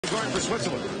guard for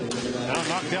Switzerland. Now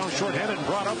knocked down short-handed and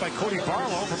brought up by Cody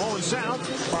Barlow from Owen Sound.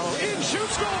 Barlow in,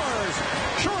 shoots, scores!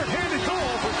 Short-handed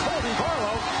goal for Cody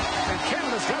Barlow. And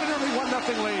Canada's got an early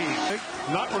 1-0 lead.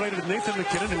 Not related to Nathan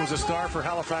McKinnon, who was a star for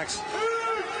Halifax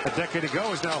a decade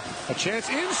ago, is now a chance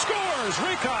in, scores!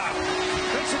 Hlinka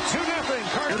makes it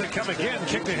 2-0. Carter to come again,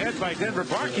 kicked ahead by Denver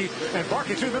Barkey, and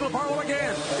Barkey through the middle, Barlow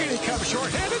again. In he comes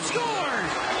short-handed,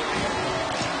 scores!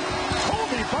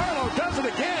 Cody Barlow does it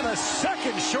again, a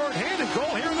second short-handed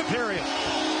goal here in the period.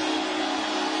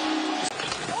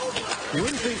 You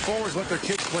wouldn't think forwards let their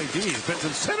kids play D's.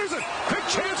 Benson centers it, quick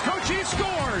chance, Coach E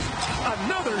scores!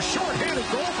 Another short-handed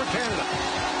goal for Canada.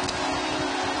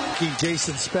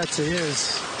 Jason Spezza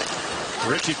is.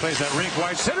 Ritchie plays that rink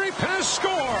wide centering pass,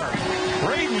 score!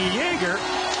 Braden Yeager,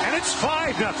 and it's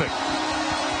 5-0.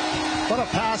 What a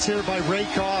pass here by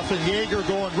Rakoff, and Yeager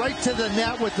going right to the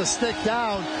net with the stick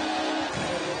down.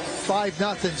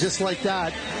 5-0, just like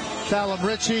that. Callum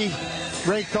Ritchie,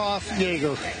 Rakoff,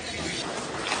 Yeager.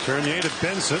 Turnier to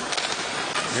Benson.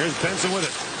 Here's Benson with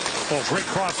it. Oh, great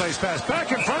cross-ice pass.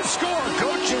 Back in front, score!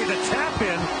 Gauthier, the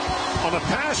tap-in on the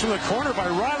pass from the corner by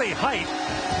Riley Height.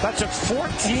 That took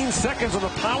 14 seconds on the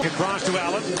power. Across to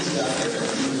Allen.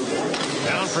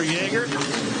 Down for Yeager.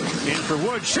 In for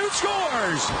Wood. Shoot,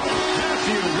 scores!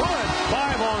 Matthew Wood,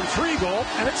 5-on-3 goal,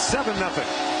 and it's 7-0.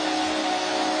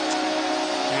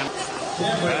 And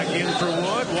back in for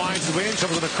Wood. Winds the way in,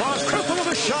 shovels it across. Crystal with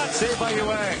a shot, saved by Yue.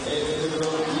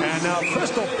 And now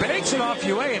Crystal banks it off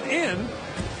Yue and in.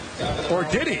 Or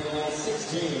did he?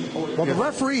 Well, the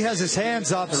referee has his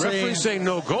hands up. The referee's saying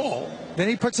no goal. Then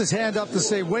he puts his hand up to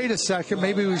say, wait a second,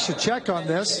 maybe we should check on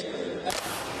this.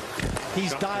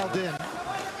 He's dialed in.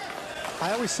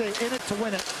 I always say in it to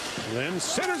win it. Lynn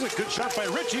centers a good shot by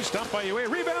Ritchie, stumped by Yue,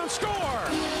 rebound, score!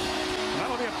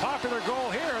 That'll be a popular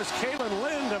goal here as Kalen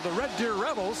Lind of the Red Deer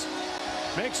Rebels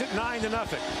makes it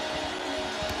 9-0.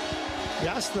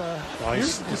 Yes, the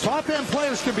top-end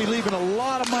players could be leaving a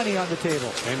lot of money on the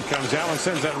table. In comes Allen,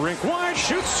 sends that rink wide,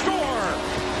 shoots, score!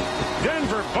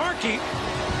 Denver Barkey,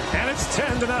 and it's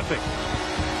 10-0.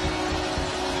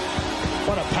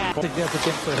 What a pass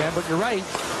significant for him, but you're right.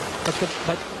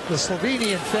 But the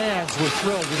Slovenian fans were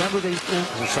thrilled. Remember they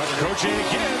shot Gauthier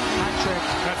again. Hat trick.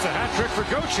 That's a hat trick for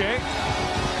Gauthier.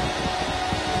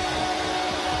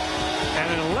 And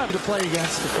an 11 to play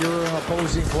against if you're an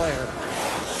opposing player.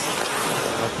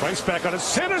 Price back on it,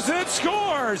 centers it,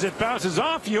 scores! It bounces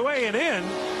off Yue and in.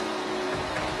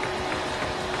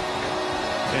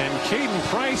 And Caden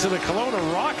Price of the Kelowna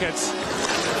Rockets.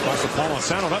 Across the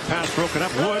Palmasano, that pass broken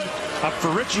up. Wood up for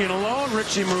Ritchie and alone.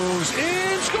 Ritchie moves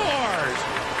in, scores!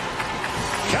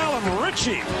 Callum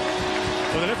Ritchie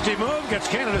with a nifty move gets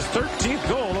Canada's 13th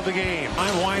goal of the game.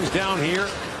 Time winds down here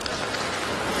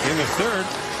in the third.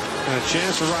 And a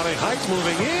chance for Riley Height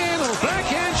moving in. A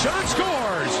backhand shot,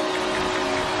 scores!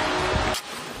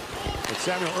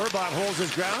 Samuel Urbot holds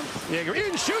his ground. Yeager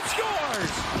in, shoots,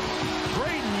 scores!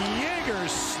 Braden Yeager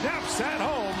snaps that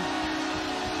home.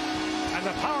 And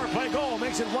the power play goal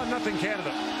makes it 1-0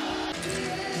 Canada.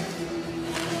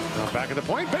 Now back at the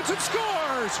point, Benson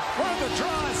scores! Run the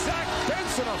draw, Zach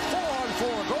Benson, a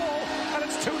 4-on-4 goal, and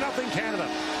it's 2-0 Canada.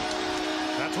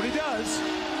 That's what he does.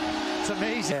 It's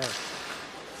amazing.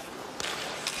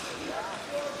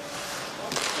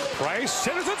 Price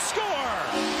centers it, score!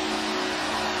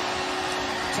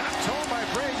 Tapped home by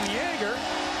Braden Yeager.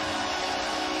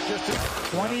 Just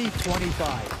 20-25.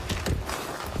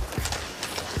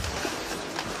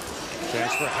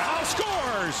 Chance for Howe,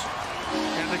 scores!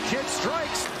 And the kid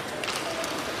strikes.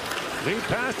 Lead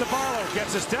pass to Barlow.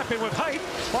 Gets a step in with Height.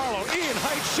 Barlow in.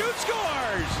 Height shoots,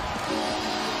 scores!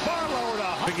 Barlow to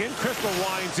Height. Again, Crystal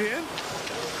winds in.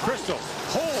 Crystal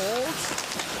holds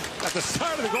at the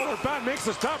side of the goal. Rebound makes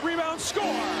the stop. Rebound, score!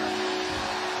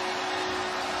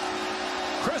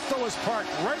 Crystal was parked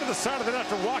right to the side of the net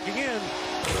for walking in.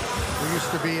 There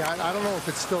used to be, I don't know if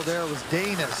it's still there, it was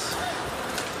Danis.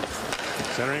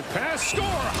 Centering pass, score,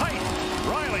 Height.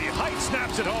 Riley Height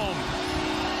snaps it home.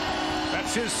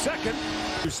 That's his second.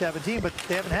 U17, but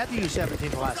they haven't had the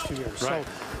U17 the last 2 years. Right.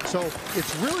 So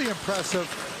it's really impressive.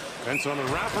 Benson on the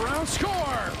wraparound,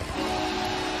 score!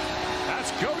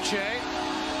 That's Gauthier.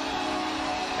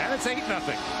 And it's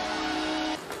 8-0.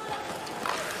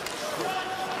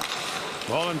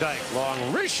 Molendijk,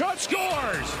 long wrist shot,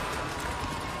 scores!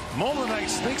 Molendijk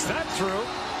sneaks that through.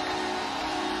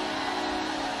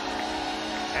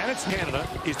 And it's Canada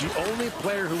is the only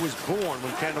player who was born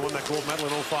when Canada won that gold medal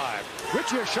in 05.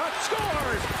 Ritchie, a shot,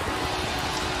 scores!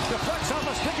 Deflects off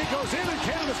a stick, it goes in, and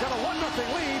Canada's got a 1-0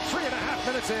 lead, 3.5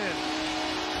 minutes in.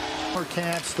 Our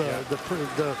camps, the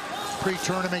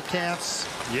pre-tournament camps.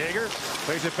 Jaeger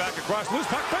plays it back across. Loose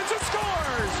puck. Benson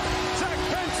scores! Zach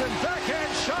Benson,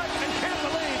 backhand shot, and Canada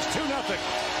leads 2-0.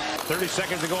 30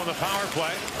 seconds to go on the power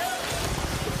play.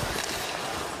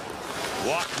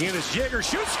 Walking in as Jaeger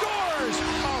shoots, scores!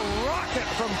 A rocket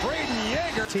from Braden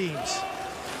Jaeger. Teams.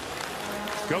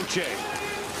 Gauthier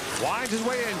winds his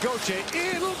way in. Gauthier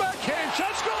in, little backhand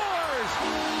shot, scores!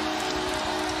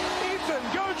 Ethan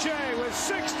Gauthier with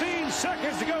 16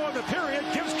 seconds to go in the period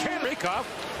gives Canada Rakoff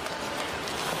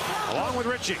along with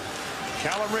Ritchie.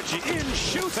 Callum Ritchie in,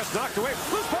 shoots, that's knocked away.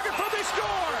 Loose puck in front, they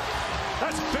score!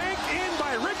 That's banked in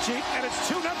by Ritchie, and it's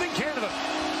 2-0 Canada.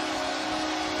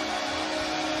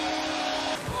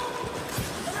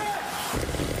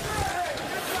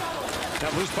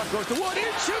 That loose puck goes to Wood,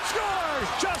 in, shoots, scores!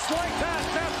 Just like that,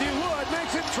 Matthew Wood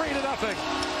makes it 3-0.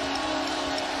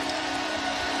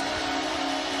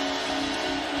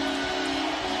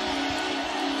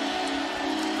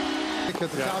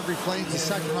 Because the Calgary Flames, the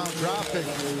second-round draft pick,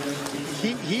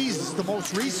 he's the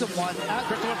most recent one.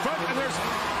 Crystal in front, and there's a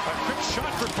quick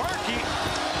shot for Barkey,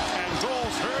 and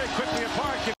goals very quickly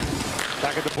apart.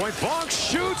 Back at the point, Bonk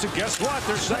shoots, and guess what?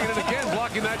 They're second it again,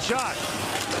 blocking that shot.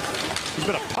 He's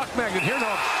been a puck magnet here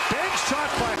now. Bank shot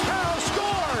by Howe,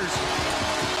 scores!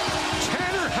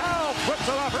 Tanner Howe flips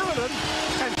it off Irvin,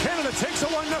 and Canada takes a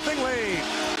 1-0 lead.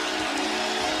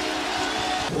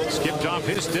 Skipped off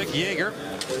his stick, Jaeger.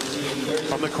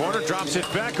 From the corner, drops it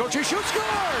back. Gauthier shoots,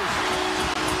 scores!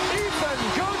 Ethan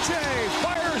Gauthier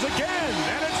fires again,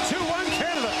 and it's 2-1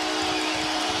 Canada.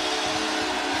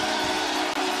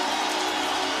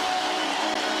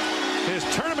 His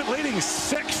tournament-leading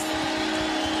 6th.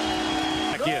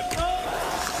 Again.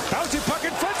 Bouncing puck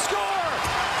in front, score!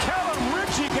 Callum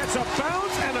Ritchie gets a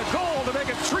bounce and a goal to make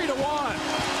it 3-1.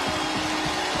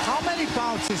 How many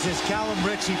bounces has Callum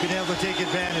Ritchie been able to take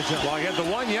advantage of? Well, he had the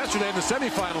one yesterday in the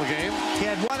semifinal game. He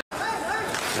had one.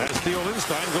 As Theo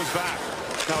Lindstein goes back.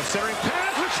 Now centering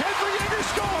pass, which head for Jaeger,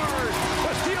 scores!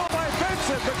 The steal by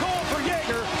Benson, the goal for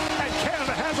Jaeger, and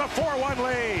Canada has a 4-1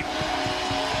 lead.